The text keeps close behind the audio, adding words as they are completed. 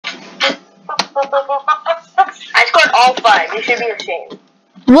I scored all 5. You should be ashamed.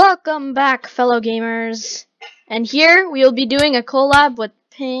 Welcome back, fellow gamers. And here we will be doing a collab with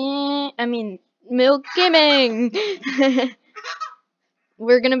Milk Gaming.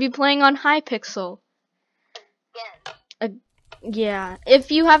 We're gonna be playing on Hypixel. Yeah.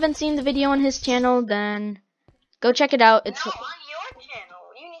 If you haven't seen the video on his channel, then go check it out. It's on your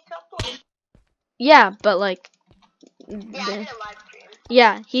channel. You need to upload. Yeah, but like. Yeah, I did a live stream.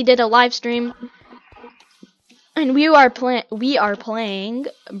 Yeah, he did a live stream. And we are playing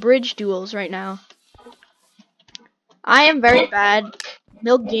bridge duels right now. I am very bad.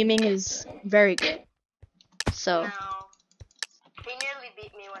 Milk Gaming is very good. So. No. He nearly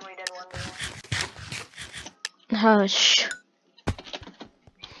beat me when we did 1v1. Hush.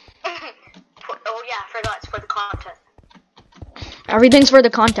 Oh yeah, I forgot. It's for the content. Everything's for the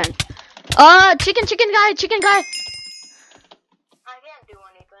content. Chicken guy. I can't do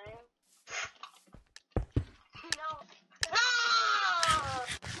anything. No.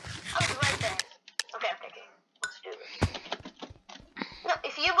 I was right there. Okay. Let's do this. No,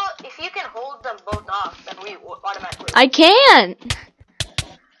 if you can hold them both off, then we automatically. I can't.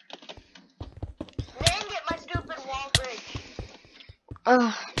 Dang it, my stupid wall break.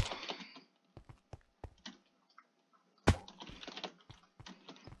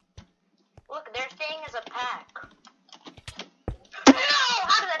 Look, they're staying as a pack. No!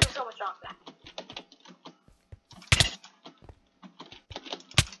 How did I do so much wrong?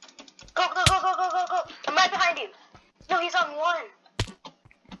 Go! I'm right behind you. No, he's on 1.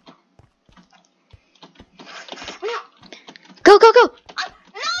 No! Go! No!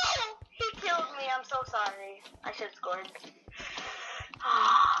 He killed me. I'm so sorry. I should have scored.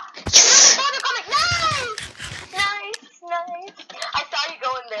 They're coming. Nice. I saw you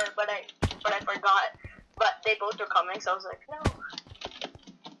go in there, but I forgot. But they both were coming, so I was like, no.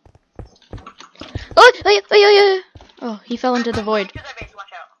 Oh, he fell into the void.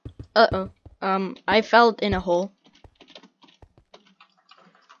 Watch out. I fell in a hole.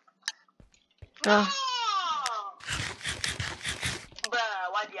 Bruh,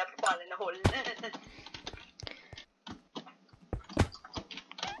 why do you have to fall in the hole?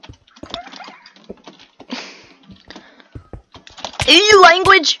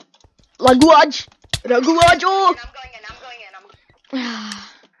 Language! Language! Oh! I'm going in.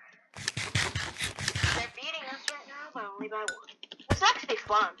 They're beating us right now, but only by 1. This is actually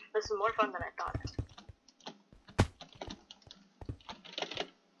fun. This is more fun than I thought.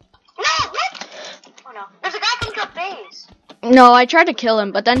 No! What? Oh no. There's a guy coming to our base. No, I tried to kill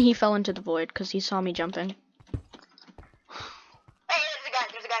him, but then he fell into the void because he saw me jumping. Hey,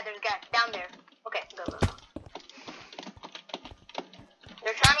 there's a guy. Down there. Okay, go.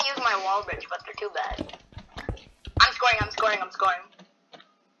 They're trying to use my wall bridge, but they're too bad. I'm scoring.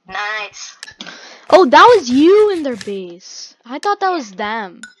 Nice. Oh, that was you in their base. I thought that was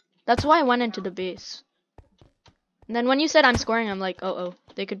them. That's why I went into the base. And then when you said I'm scoring, I'm like, oh,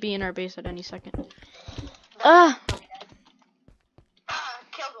 they could be in our base at any second. Killed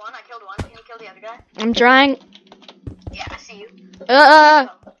one. I killed one. Can you kill the other guy? I'm trying. Yeah, I see you. He died.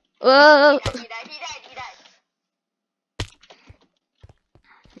 Oh,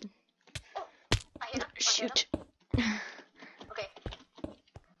 I hit him. Shoot. Okay.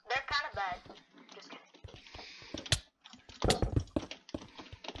 They're kind of bad. Just kidding.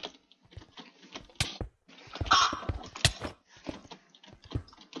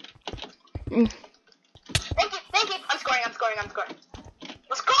 Thank you. I'm scoring.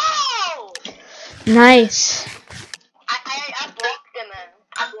 Let's go! Nice. I blocked him in.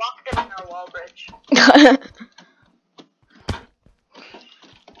 I blocked him in our wall bridge.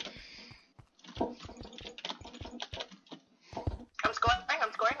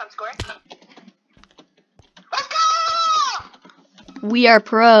 I'm scoring. Let's go! We are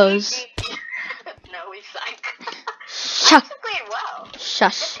pros. No, we suck. I Shush. actually played well.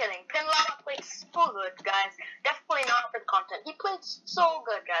 Shush. Just kidding. Pinlava played so good, guys. Definitely not for the content. He played so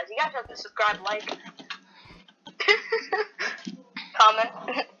good, guys. You guys have to subscribe, like, comment.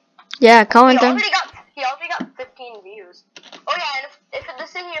 Yeah, comment He them. already got 15 views. Oh yeah, and if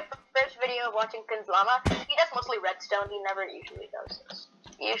this is your first video of watching Pinlava, he does mostly redstone. He never usually does this.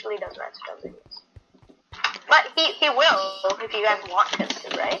 He usually does redstone videos. But he will if you guys want him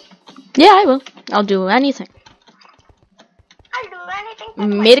to, right? Yeah, I will. I'll do anything. I'll do anything for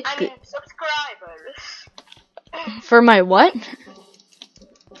subscribers. For my what?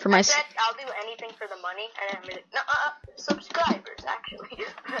 For my. I said I'll do anything for the money, and then subscribers actually.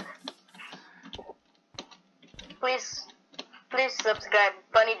 Please subscribe.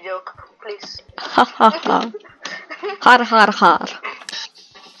 Funny joke, please. Ha ha ha. Har har har.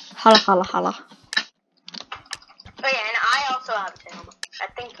 Hala hala hala.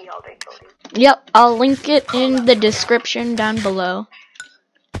 Yep, I'll link it in the description down below.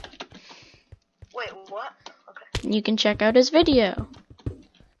 Wait, what? Okay. You can check out his video.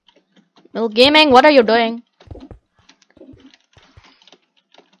 Mill Gaming, what are you doing?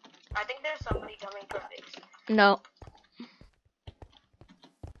 I think there's somebody coming to our base. No.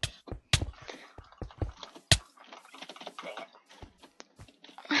 Dang it.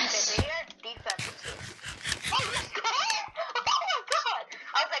 Okay, they are defensive. Oh, we scored! Oh my god!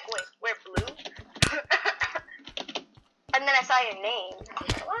 I was like, wait, we're blue? And then I saw your name. I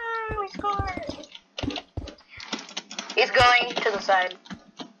was like, wow, we scored! He's going to the side.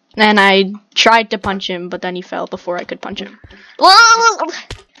 And I tried to punch him, but then he fell before I could punch him. Whoa!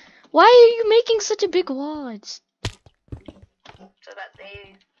 Why are you making such a big wall? It's... So that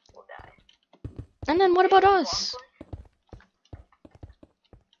they will die. And then what about us?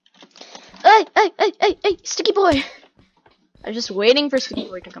 Hey, hey, hey, hey, hey, Sticky Boy! I'm just waiting for Sticky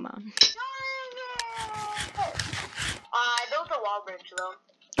Boy to come on. I built a wall bridge though.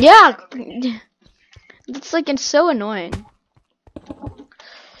 Yeah! That's like, it's so annoying.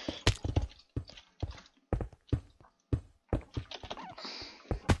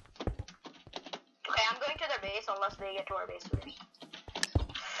 Okay, I'm going to their base unless they get to our base first.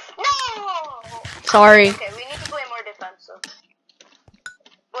 No! Sorry. Okay, we need to play more defensive.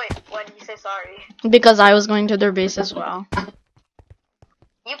 Wait, why did you say sorry? Because I was going to their base as well.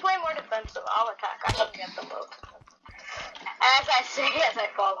 You play more defensive, I'll attack. I can get them both. As I say, as I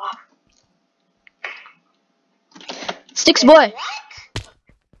fall off. Sticks Boy! What?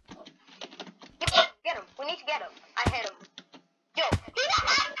 Get him. We need to get him. I hit him. Yo, he's a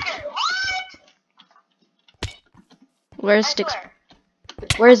hacker! What? Where's I Sticks? swear.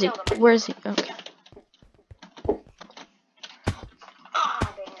 Where is he? Where is he? Okay.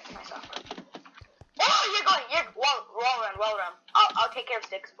 Ah, dang it, myself. Oh, you're going. You're well run. I'll take care of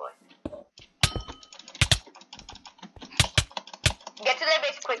Sticks Boy. Get to their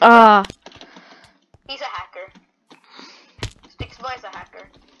base quickly. He's a hacker. Sticks Boy's a hacker.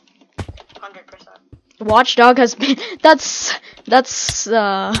 100%. Watchdog has been... That's...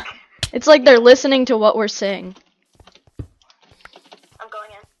 It's like they're listening to what we're saying. I'm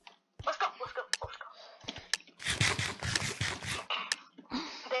going in. Let's go.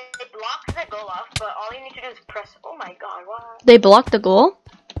 They blocked the goal off, but all you need to do is press. Oh my god, what? They blocked the goal?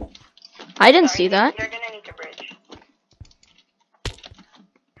 I didn't see that. You're gonna need to bridge.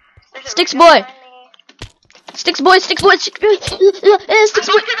 Sticks Boy! Sticks Boy! Sticks Boy! Sticks Boy! I'm going to the base as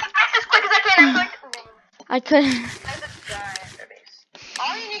quick as I can. I'm going to... I couldn't... There's a guy at their base.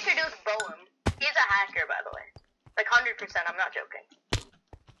 All you need to do is bow him. He's a hacker, by the way. Like 100%, I'm not joking.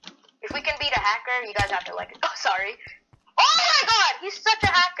 If we can beat a hacker, you guys have to like it. Oh, sorry. Oh my god! He's such a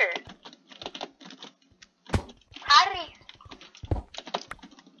hacker! Harry!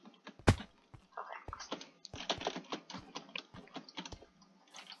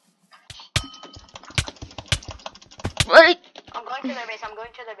 Wait! I'm going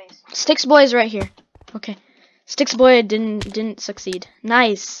to their base. Sticks Boy is right here. Okay. Sticks Boy didn't succeed.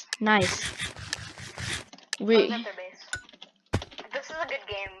 Nice. I'm at their base. This is a good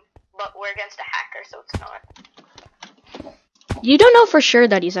game, but we're against a hacker, so it's not. You don't know for sure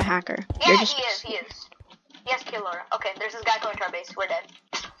that he's a hacker. Yeah, You're just... he is. He has kill aura. Okay, there's this guy going to our base. We're dead.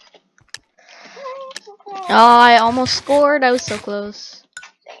 Oh, I almost scored. I was so close.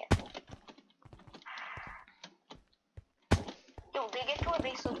 Dang it. Yo, they get to our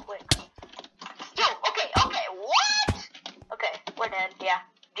base so quick. Yo, okay, what? Okay, we're dead. Yeah,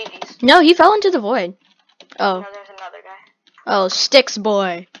 GG's. No, he fell into the void. Oh. No, there's another guy. Oh, Sticks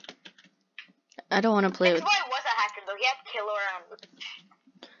Boy. I don't want to play Sticks with... Boy was a hacker though. He had kill aura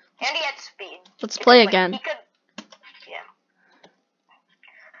and he had speed. Let's play again. He could, yeah.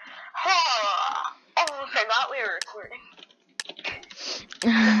 Oh, I forgot we were recording.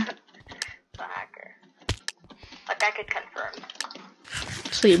 The hacker. Like I could confirm.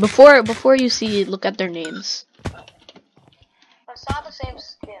 Sweet. Before you see, look at their names. I saw the same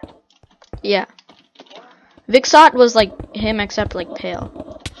skin. Yeah. Vixot was like him except like pale.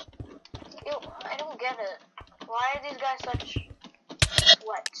 Yo, I don't get it. Why are these guys such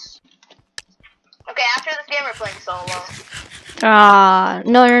sweats? Okay, after this game we're playing solo.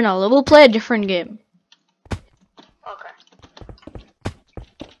 No. We'll play a different game. Okay.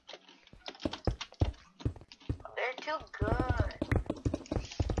 They're too good.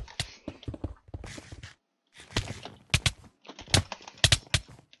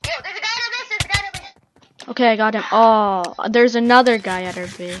 Yo, there's a guy at our base. Okay, I got him. Oh, there's another guy at our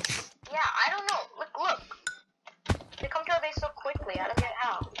base. Yeah, I don't know. Look. They come to our base so quickly. I don't get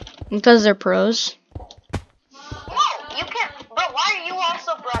how. Because they're pros. No, you can't. Bro, why are you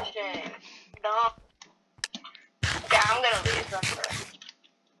also brushing?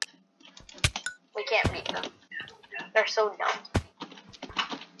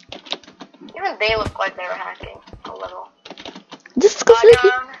 Even they look like they were hacking a little. Just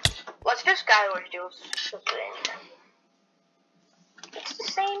Let's do Skyward Duels. It's the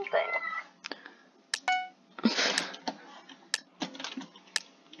same thing.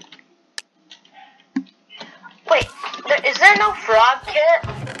 Wait, is there no frog kit?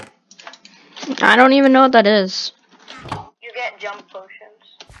 I don't even know what that is. You get jump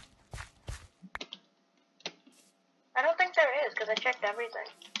potions. I don't think there is, because I checked everything.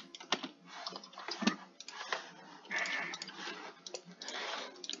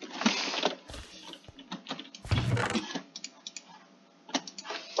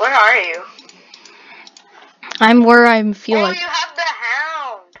 Where are you? I'm where I feel like. You have the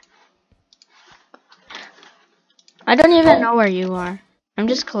hound! I don't even know where you are. I'm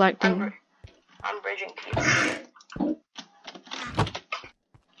just collecting. I'm bridging to you.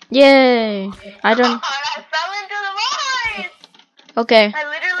 Yay! I don't. I fell into the void! Okay. I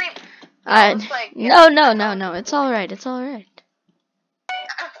literally. No. It's alright. It's alright.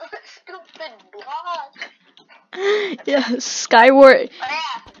 Stupid block. Yeah, Skyward. Oh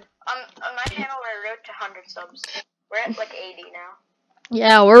yeah. On my channel, we're road to 100 subs. We're at like 80 now.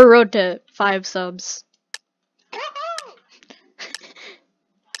 Yeah, we're road to 5 subs. Woohoo!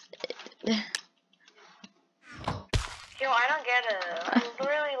 Yo, I don't get it. I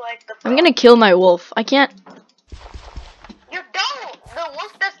really like the. I'm gonna kill my wolf. I can't. You don't. The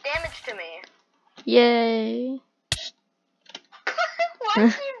wolf does damage to me. Yay! Why did you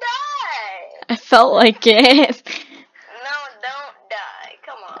die? I felt like it. No, don't die.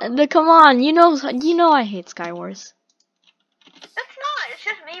 Come on. Come on, you know I hate Skywars. That's not. It's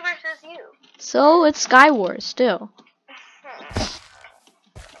just me versus you. So it's Skywars still.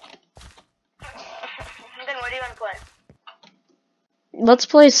 Then what do you want to play? Let's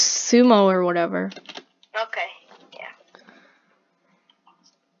play sumo or whatever. Okay. Yeah.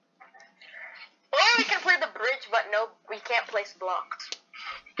 Or we can play the bridge, but no, we can't place blocks.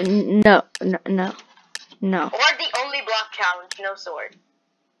 No. Or the only block challenge, no sword.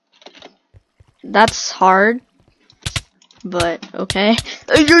 That's hard. But okay.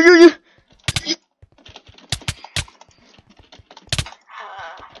 Dang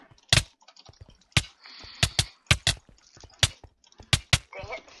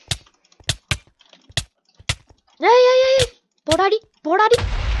it. Yeah. Borari. I would have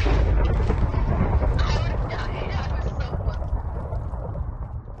died. That was so fun.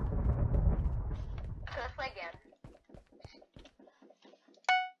 Let's play again.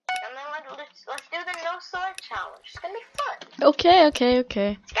 And then let's do the no sword challenge. It's gonna be fun. Okay. It's gonna be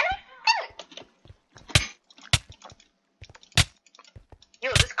fun. Yo,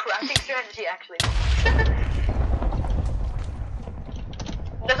 this crafting strategy actually works.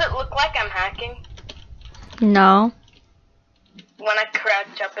 Does it look like I'm hacking No. when I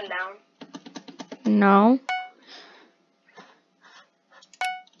crouch up and down? No.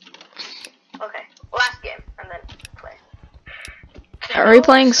 Okay, last game, and then play. Are we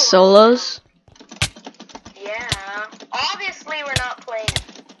playing solos? Yeah. Obviously, we're not playing.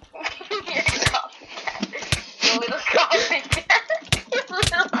 You're a copycat. You little copycat. You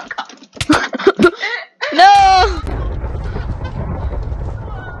little copycat. No.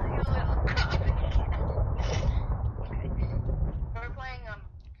 You little copycat. Okay. We're playing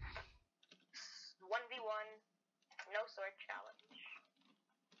 1v1 no sword challenge.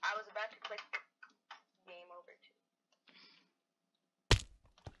 I was about to click game over too.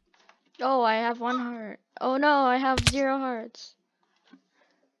 Oh, I have 1 heart. Oh no, I have 0 hearts.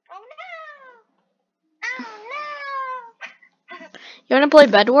 Oh no! Oh no! You wanna play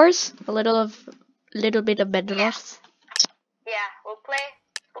Bed Wars? A little bit of Bed Wars. Yeah, we'll play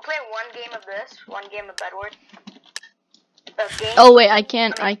one game of this, one game of Bed Wars. Oh wait, I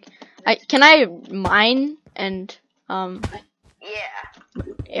can't. Can I mine and Yeah.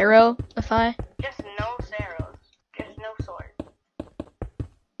 arrowify? Just no arrows. Just no sword.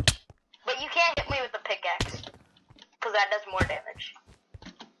 But you can't hit me with the pickaxe. Because that does more damage.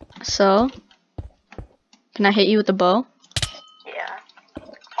 So, can I hit you with the bow? Yeah.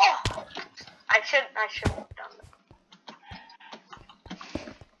 Oh! I should have done that.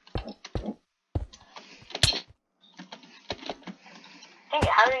 Dang it,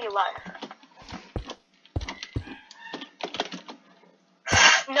 how do you lie?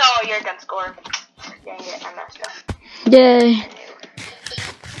 No, you're done score. Dang it, I messed up. Yay.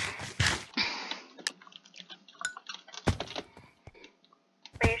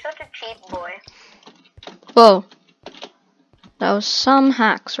 But you're such a cheap boy. Whoa. That was some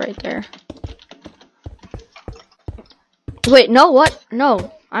hacks right there. Wait, no, what?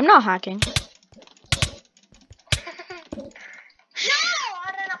 No, I'm not hacking. No!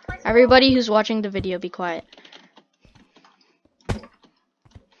 How did I not place Everybody who's watching the video, be quiet.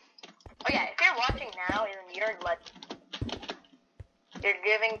 Oh yeah, if you're watching now, then you're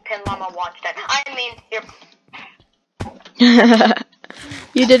giving Pin Llama watch time. I mean, you're.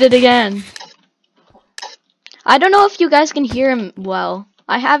 You did it again. I don't know if you guys can hear him well.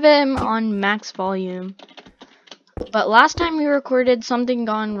 I have him on max volume. But last time we recorded, something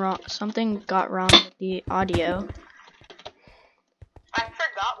got wrong with the audio. I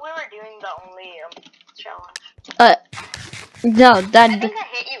forgot we were doing the only challenge. No, I think I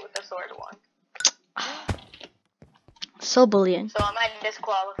hit you with the sword one. So bullying. So am I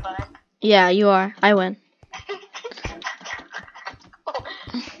disqualified? Yeah, you are. I win.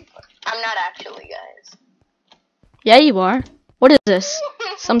 I'm not actually, guys. Yeah, you are. What is this?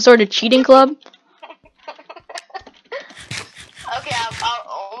 Some sort of cheating club? Okay,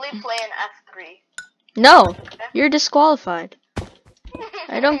 I'll only play an F3. No, Okay? you're disqualified.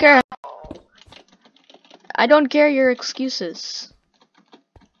 I don't care. I don't care your excuses.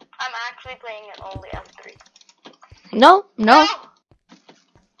 I'm actually playing an only F3. No.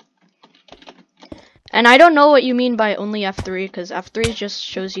 And I don't know what you mean by only F3, because F3 just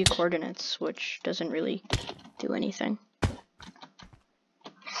shows you coordinates, which doesn't really do anything.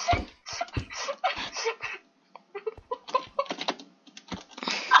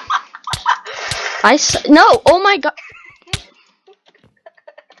 No! Oh my god!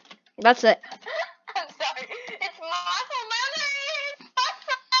 That's it. I'm sorry. It's muscle memory.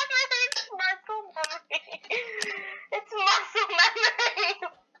 It's muscle memory. It's muscle memory.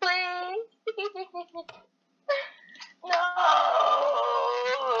 Please. No.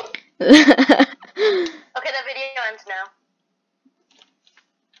 Okay, the video ends now.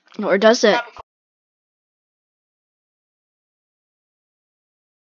 Or does it? Probably.